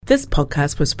This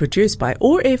podcast was produced by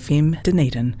OARsome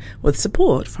Dunedin with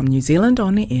support from New Zealand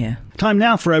On the Air. Time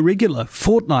now for our regular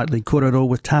fortnightly korero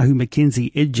with Tahu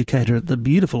Mackenzie, educator at the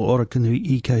beautiful Orokonui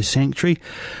Eco Sanctuary.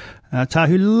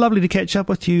 Tahu, lovely to catch up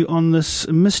with you on this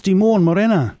misty morn,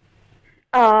 morena.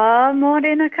 Oh,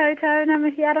 morena koutou, ngā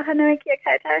mihi aroha nui kia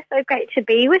koutou. So great to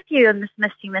be with you on this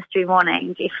misty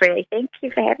morning, Jeffrey. Thank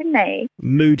you for having me.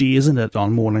 Moody, isn't it,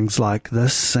 on mornings like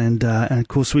this? And of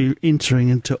course, we're entering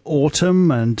into autumn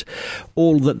and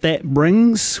all that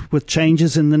brings with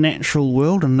changes in the natural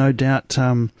world. And no doubt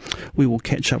we will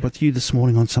catch up with you this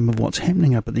morning on some of what's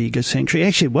happening up at the Eco Sanctuary.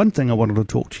 Actually, one thing I wanted to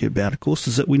talk to you about, of course,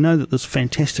 is that we know that this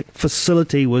fantastic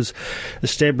facility was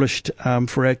established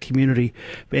for our community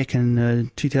back in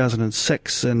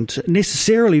 2006, and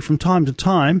necessarily from time to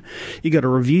time you got to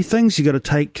review things, you got to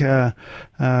take a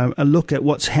look at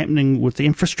what's happening with the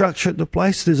infrastructure at the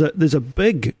place. There's a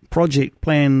big project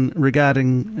plan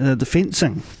regarding the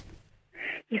fencing.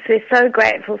 Yes, we're so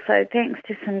grateful. So thanks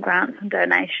to some grants and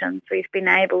donations, we've been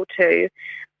able to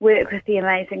work with the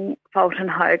amazing Fulton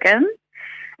Hogan,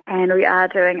 and we are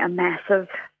doing a massive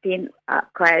fence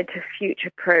upgrade to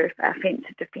future-proof our fence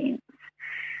of defence.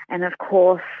 And of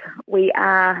course, we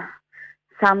are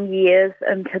some years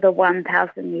into the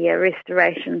 1,000-year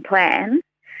restoration plan,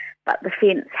 but the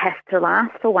fence has to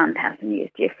last for 1,000 years,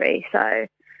 Jeffrey. So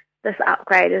this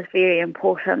upgrade is very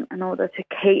important in order to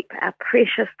keep our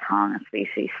precious taonga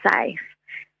species safe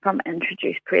from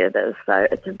introduced predators. So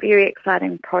it's a very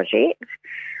exciting project.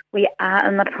 We are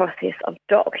in the process of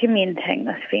documenting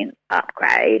this fence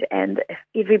upgrade, and if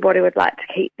everybody would like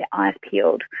to keep their eyes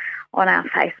peeled on our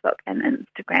Facebook and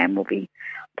Instagram, we'll be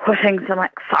putting some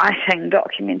exciting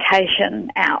documentation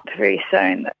out very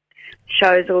soon that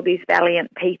shows all these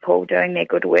valiant people doing their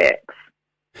good works.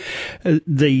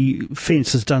 The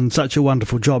fence has done such a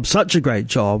wonderful job, such a great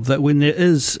job, that when there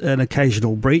is an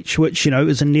occasional breach, which,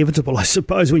 is inevitable, I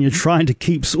suppose, when you're trying to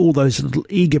keep all those little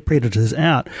eager predators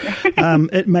out,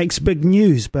 it makes big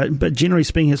news. But generally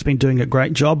speaking, it's been doing a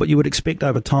great job. But you would expect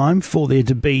over time for there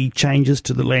to be changes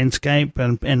to the landscape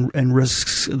and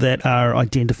risks that are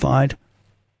identified.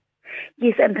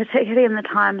 Yes, and particularly in the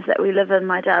times that we live in,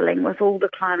 my darling, with all the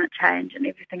climate change and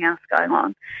everything else going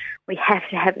on, we have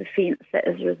to have a fence that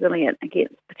is resilient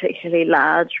against particularly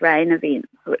large rain events,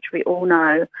 which we all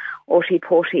know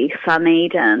Ōtepoti,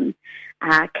 Dunedin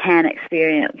can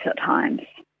experience at times.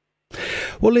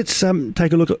 Well, let's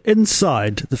take a look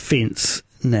inside the fence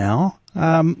now.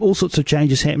 All sorts of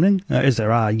changes happening, as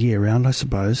there are year-round, I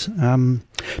suppose.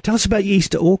 Tell us about your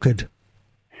Easter orchid.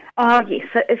 Oh, yes.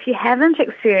 So if you haven't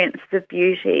experienced the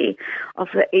beauty of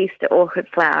the Easter orchid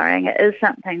flowering, it is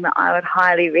something that I would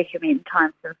highly recommend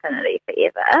times infinity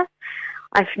forever.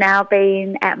 I've now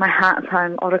been at my heart's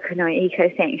home, Orokonui Eco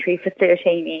Sanctuary, for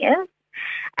 13 years.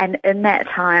 And in that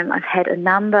time, I've had a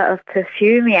number of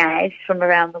perfumiers from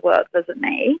around the world visit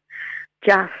me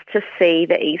just to see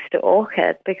the Easter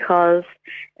orchid, because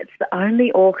it's the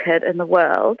only orchid in the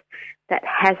world that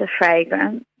has a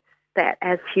fragrance that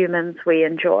as humans we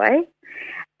enjoy.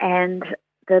 And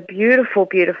the beautiful,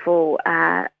 beautiful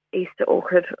Easter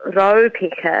orchid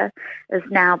Raupica is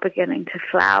now beginning to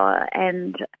flower.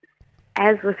 And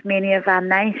as with many of our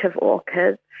native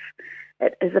orchids,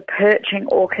 it is a perching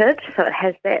orchid, so it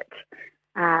has that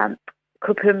kupu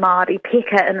Māori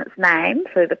peka in its name,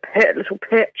 so the little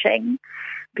perching,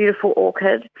 beautiful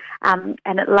orchid, and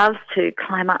it loves to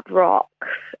climb up rocks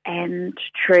and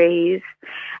trees.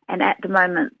 And at the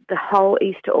moment, the whole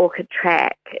Easter orchid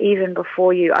track, even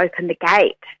before you open the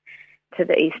gate to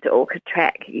the Easter orchid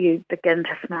track, you begin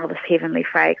to smell this heavenly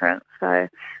fragrance. So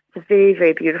it's a very,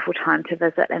 very beautiful time to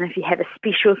visit. And if you have a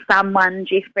special someone,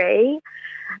 Jeffrey,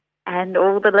 and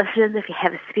all the listeners, if you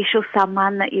have a special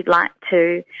someone that you'd like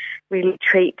to really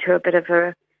treat to a bit of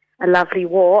a lovely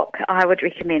walk, I would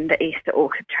recommend the Easter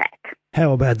orchid track.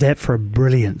 How about that for a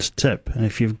brilliant tip? And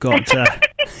if you've got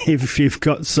if you've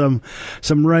got some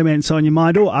romance on your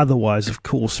mind, or otherwise, of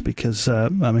course, because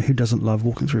who doesn't love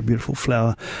walking through a beautiful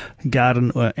flower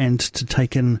garden and to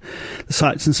take in the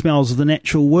sights and smells of the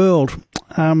natural world?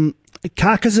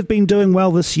 Kākas have been doing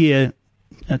well this year,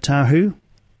 Tahu.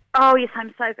 Oh yes,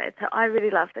 I'm so glad. So I really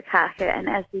love the kāka, and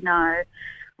as you know,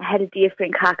 I had a dear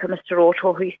friend kāka, Mr.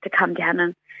 Rotor, who used to come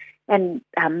down and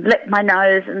lick my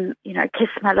nose and, kiss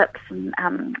my lips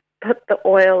and put the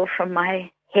oil from my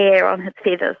hair on his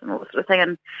feathers and all that sort of thing.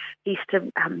 And he used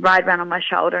to ride around on my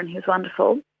shoulder, and he was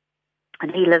wonderful.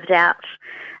 And he lived out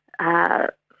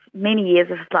many years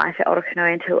of his life at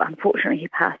Orokonui until, unfortunately, he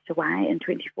passed away in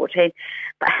 2014.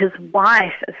 But his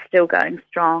wife is still going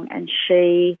strong, and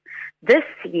she, this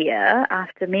year,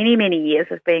 after many, many years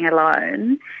of being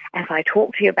alone, as I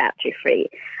talked to you about, Jeffrey,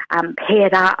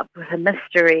 paired up with a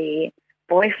mystery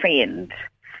boyfriend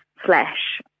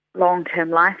 / long-term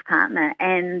life partner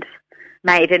and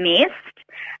made a nest.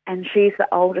 And she's the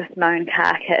oldest known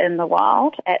kaka in the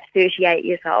wild at 38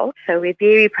 years old. So we're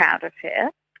very proud of her.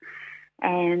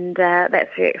 And that's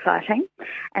very exciting.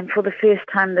 And for the first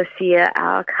time this year,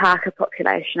 our kaka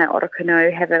population at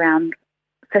Orokonui have around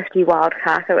 50 wild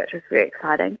kaka, which is very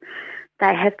exciting.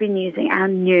 They have been using our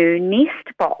new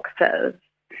nest boxes.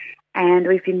 And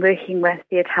we've been working with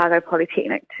the Otago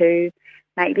Polytechnic to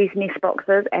make these nest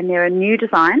boxes, and they're a new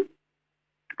design.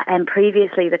 And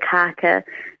previously the kaka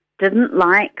didn't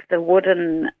like the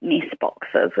wooden nest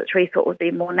boxes, which we thought would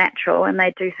be more natural, and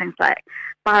they do things like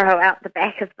burrow out the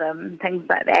back of them, things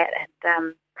like that,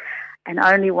 and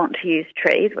only want to use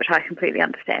trees, which I completely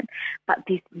understand. But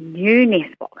these new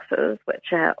nest boxes, which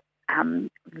are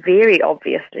very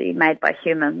obviously made by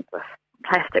humans with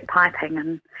plastic piping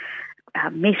and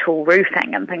metal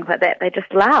roofing and things like that, they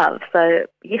just love. So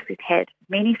yes, we've had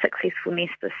many successful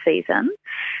nests this season.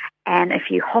 And if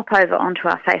you hop over onto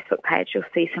our Facebook page, you'll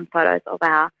see some photos of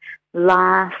our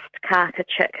last kaka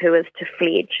chick who is to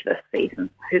fledge this season,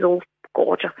 who's all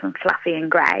gorgeous and fluffy and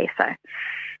grey. So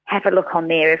have a look on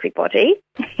there, everybody.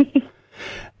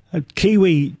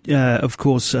 Kiwi, of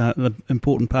course, an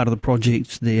important part of the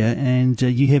project there, and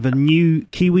you have a new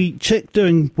Kiwi chick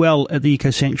doing well at the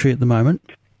Eco Sanctuary at the moment.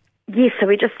 Yes, so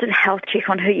we just did a health check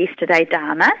on her yesterday,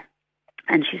 Dana,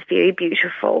 and she's very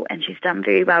beautiful and she's done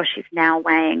very well. She's now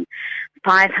weighing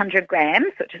 500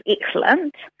 grams, which is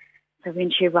excellent. So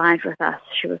when she arrived with us,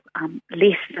 she was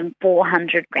less than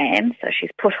 400 grams, so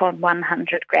she's put on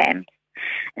 100 grams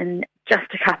in just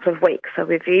a couple of weeks, so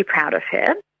we're very proud of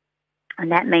her.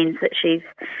 And that means that she's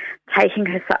taking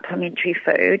her supplementary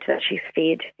food that she's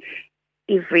fed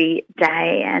every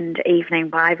day and evening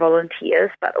by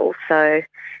volunteers, but also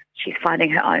she's finding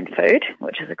her own food,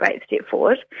 which is a great step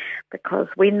forward, because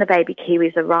when the baby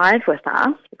kiwis arrive with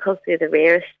us, because they're the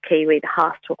rarest kiwi, the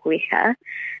Haastalkweka,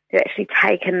 they're actually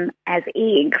taken as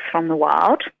eggs from the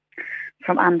wild,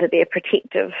 from under their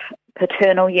protective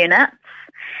paternal units,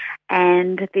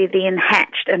 and they're then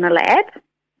hatched in a lab.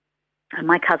 And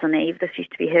my cousin Eve, this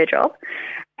used to be her job.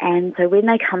 And so when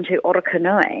they come to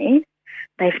Orokonui,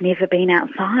 they've never been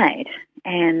outside.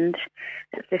 And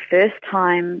it's their first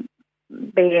time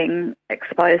being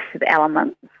exposed to the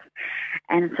elements.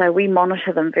 And so we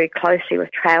monitor them very closely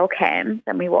with trail cams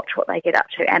and we watch what they get up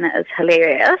to, and it is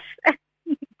hilarious.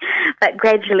 But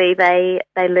gradually they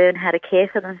learn how to care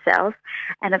for themselves.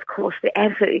 And of course they're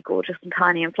absolutely gorgeous and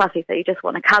tiny and fluffy, so you just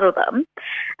want to cuddle them.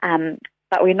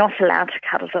 But we're not allowed to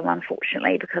cuddle them,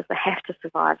 unfortunately, because they have to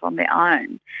survive on their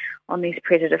own on these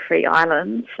predator-free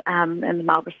islands in the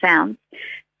Marlborough Sounds.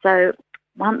 So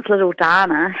once little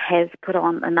Dana has put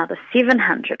on another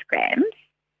 700 grams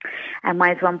and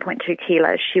weighs 1.2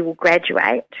 kilos, she will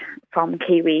graduate from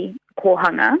Kiwi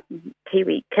Kohanga,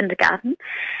 Kiwi kindergarten,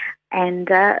 and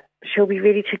she'll be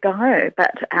ready to go.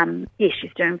 But yes,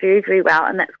 she's doing very, very well,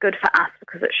 and that's good for us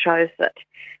because it shows that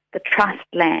the trust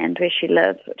land where she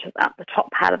lives, which is up the top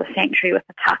part of the sanctuary with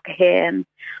the takahe and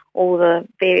all the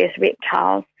various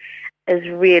reptiles, is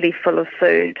really full of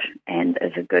food and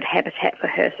is a good habitat for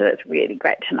her. So it's really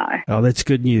great to know. Oh, that's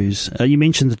good news. You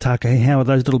mentioned the takahe. How are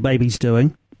those little babies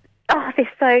doing? Oh, they're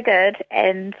so good.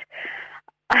 And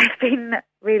I've been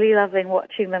really loving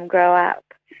watching them grow up.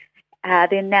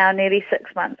 They're now nearly 6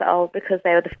 months old because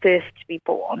they were the first to be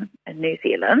born in New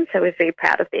Zealand. So we're very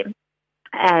proud of them.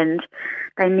 And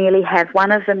they nearly have,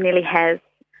 one of them nearly has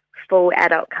full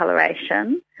adult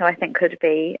coloration, who I think could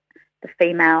be the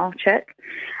female chick,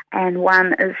 and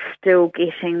one is still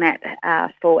getting that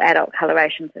full adult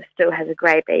coloration, so still has a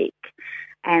grey beak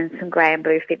and some grey and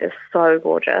blue feathers, so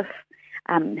gorgeous,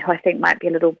 who I think might be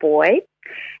a little boy,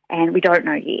 and we don't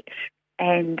know yet.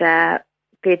 And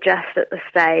they're just at the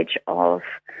stage of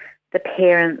the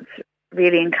parents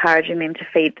really encouraging them to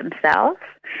feed themselves.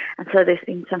 And so there's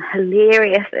been some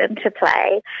hilarious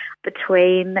interplay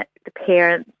between the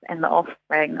parents and the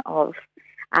offspring of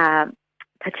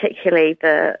particularly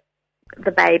the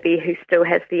baby who still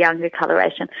has the younger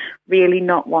coloration, really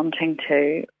not wanting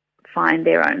to find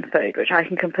their own food, which I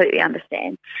can completely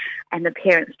understand, and the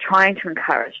parents trying to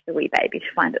encourage the wee baby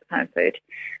to find its own food,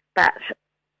 but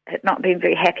had not been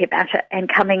very happy about it, and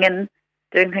coming in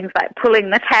doing things like pulling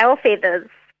the tail feathers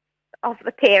of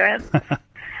the parents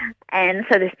And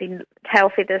so there's been tail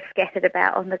feathers scattered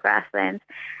about on the grasslands.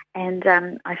 And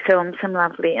I filmed some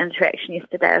lovely interaction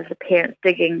yesterday of the parents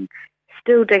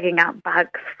still digging up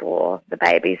bugs for the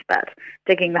babies, but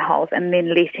digging the holes and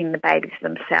then letting the babies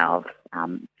themselves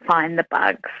find the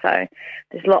bugs. So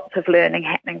there's lots of learning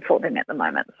happening for them at the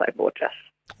moment. So gorgeous.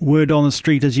 Word on the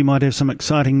street is you might have some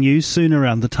exciting news soon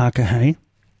around the taka, hey?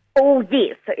 Oh,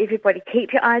 yes. So everybody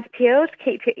keep your eyes peeled,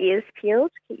 keep your ears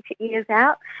peeled, keep your ears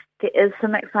out. There is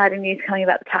some exciting news coming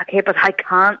about the taka, but I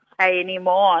can't say any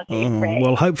more.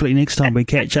 Well, hopefully next time we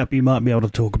catch up you might be able to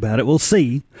talk about it. We'll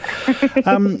see.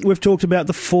 We've talked about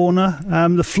the fauna.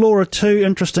 The flora too,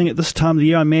 interesting at this time of the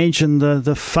year. I imagine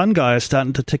the fungi are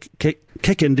starting to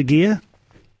kick into gear.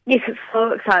 Yes, it's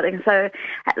so exciting. So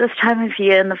at this time of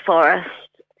year in the forest,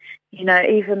 you know,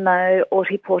 even though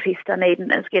Ōtepoti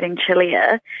Dunedin is getting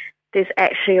chillier, there's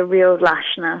actually a real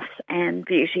lushness and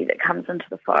beauty that comes into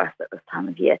the forest at this time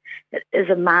of year. It is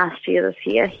a mast year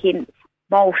this year, hence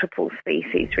multiple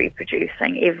species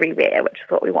reproducing everywhere, which is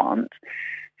what we want.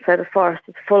 So the forest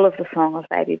is full of the song of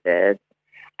baby birds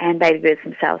and baby birds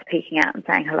themselves peeking out and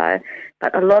saying hello.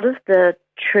 But a lot of the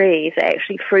trees are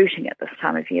actually fruiting at this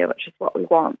time of year, which is what we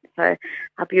want. So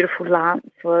our beautiful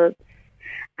lance-woods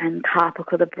and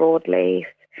Kāpuka the broadleaf,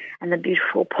 and the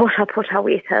beautiful Pota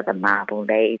Weta, the marble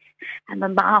leaf, and the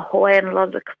mahoi and a lot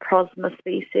of the Coprosma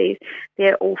species,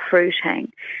 they're all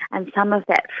fruiting. And some of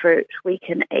that fruit we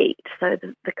can eat. So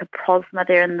the Coprosma,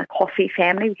 they're in the coffee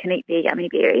family, we can eat their yummy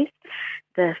berries.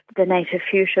 The native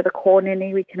fuchsia, the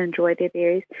cornini, we can enjoy their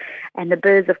berries. And the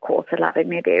birds, of course, are loving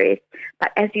their berries.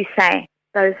 But as you say,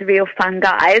 those real fungi,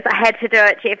 I had to do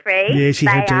it, Jeffrey. Yes, you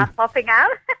had to. They are popping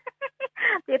up.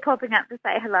 They're popping up to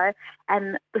say hello.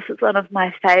 And this is one of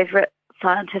my favourite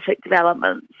scientific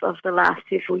developments of the last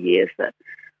several years, that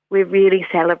we're really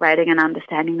celebrating and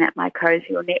understanding that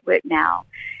mycorrhizal network now.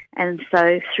 And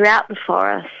so throughout the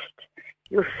forest,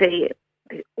 you'll see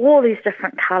all these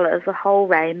different colours, a whole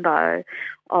rainbow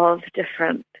of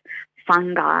different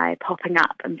fungi popping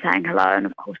up and saying hello. And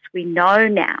of course, we know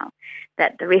now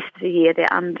that the rest of the year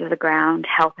they're under the ground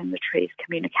helping the trees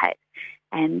communicate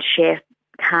and share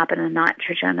carbon and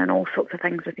nitrogen and all sorts of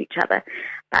things with each other.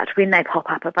 But when they pop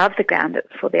up above the ground, it's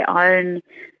for their own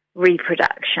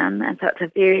reproduction. And so it's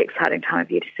a very exciting time of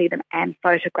year to see them and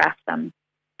photograph them.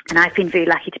 And I've been very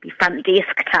lucky to be front desk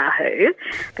Tahu,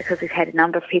 because we've had a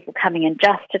number of people coming in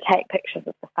just to take pictures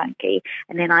of the funky,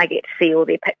 and then I get to see all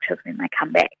their pictures when they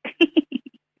come back.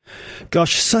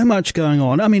 Gosh, so much going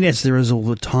on. I mean, as there is all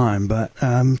the time, but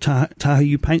Tahu,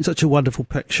 you paint such a wonderful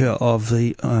picture of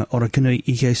the Orokonui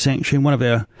Eco Sanctuary, and one of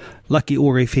our lucky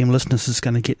OAR FM listeners is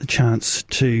going to get the chance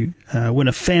to win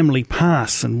a family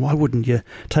pass, and why wouldn't you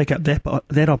take up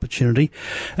that opportunity?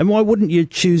 And why wouldn't you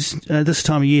choose this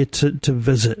time of year to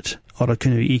visit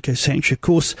Orokonui Eco Sanctuary? Of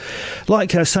course,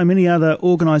 like so many other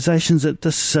organisations at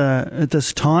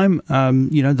this time,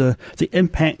 you know, the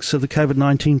impacts of the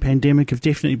COVID-19 pandemic have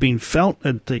definitely been felt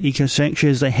at the Eco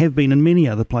Sanctuary, as they have been in many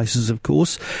other places. Of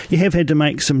course, you have had to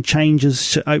make some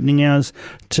changes to opening hours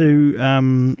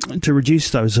to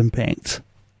reduce those impacts.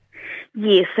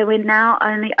 Yes, so we're now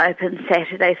only open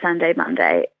Saturday, Sunday,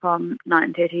 Monday from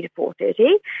 9:30 to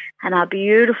 4:30, and our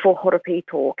beautiful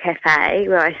Horapito Cafe,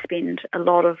 where I spend a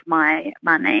lot of my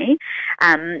money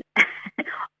on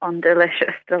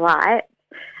delicious delights,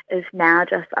 is now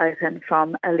just open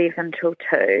from 11 till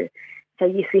 2. So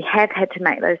yes, we have had to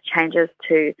make those changes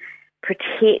to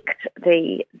protect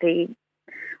the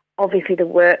obviously the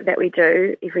work that we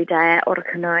do every day at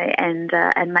Orokonui and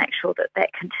make sure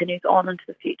that continues on into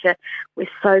the future. We're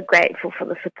so grateful for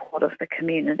the support of the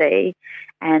community,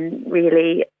 and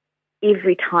really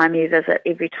every time you visit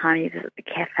the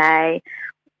cafe,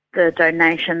 the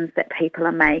donations that people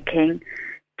are making,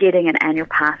 getting an annual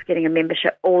pass, getting a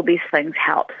membership, all these things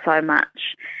help so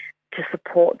much to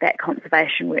support that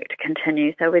conservation work to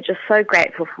continue. So we're just so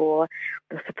grateful for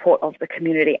the support of the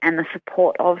community and the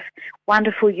support of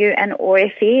wonderful you and OAR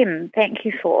FM. Thank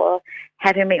you for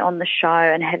having me on the show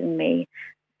and having me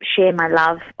share my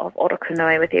love of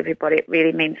Orokonui with everybody. It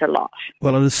really means a lot.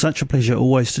 Well, it is such a pleasure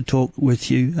always to talk with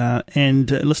you.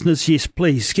 And listeners, yes,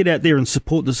 please get out there and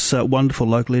support this wonderful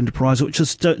local enterprise, which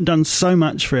has done so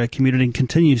much for our community and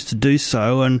continues to do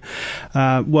so. And,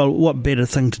 well, what better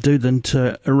thing to do than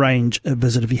to arrange a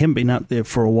visit if you haven't been up there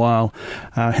for a while?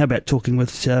 How about talking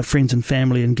with friends and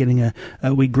family and getting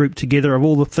a wee group together of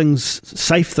all the things,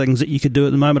 safe things that you could do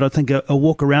at the moment? I think a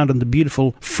walk around in the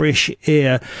beautiful fresh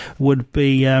air would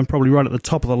be probably right at the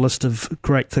top of the list of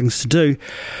great things to do.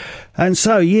 And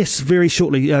so, yes, very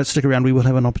shortly, stick around, we will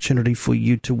have an opportunity for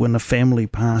you to win a family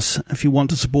pass. If you want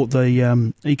to support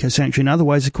the Eco Sanctuary in other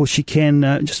ways, of course, you can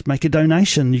just make a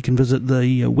donation. You can visit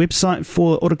the website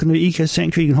for Orokonui Eco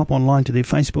Sanctuary. You can hop online to their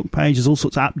Facebook page. There's all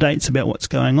sorts of updates about what's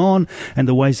going on and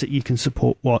the ways that you can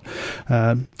support what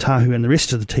Tahu and the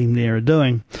rest of the team there are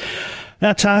doing.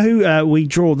 Now, Tahu, we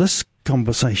draw this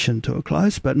conversation to a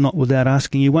close, but not without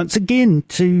asking you once again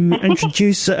to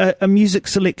introduce a music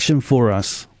selection for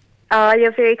us. Oh,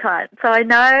 you're very kind. So I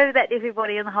know that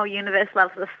everybody in the whole universe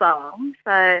loves this song,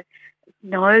 so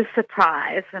no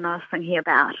surprise when I was thinking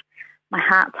about my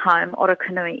heart's home,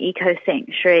 Orokonui Eco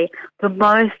Sanctuary, the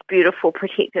most beautiful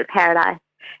protected paradise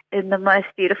in the most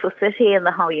beautiful city in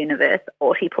the whole universe,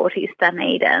 Ōtepoti,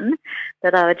 Dunedin,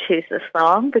 that I would choose this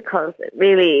song because it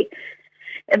really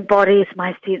embodies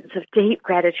my sense of deep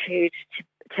gratitude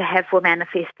to have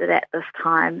manifested at this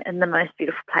time in the most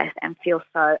beautiful place and feel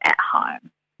so at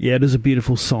home. Yeah, it is a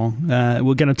beautiful song.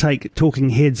 We're going to take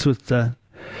Talking Heads with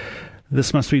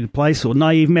This Must Be the Place, or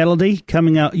Naive Melody,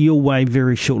 coming out your way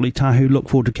very shortly. Tahu, look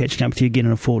forward to catching up with you again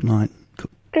in a fortnight.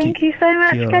 Thank you so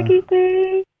much,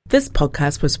 Kakiti. This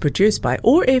podcast was produced by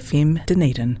OARfM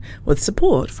Dunedin with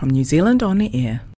support from New Zealand On the Air.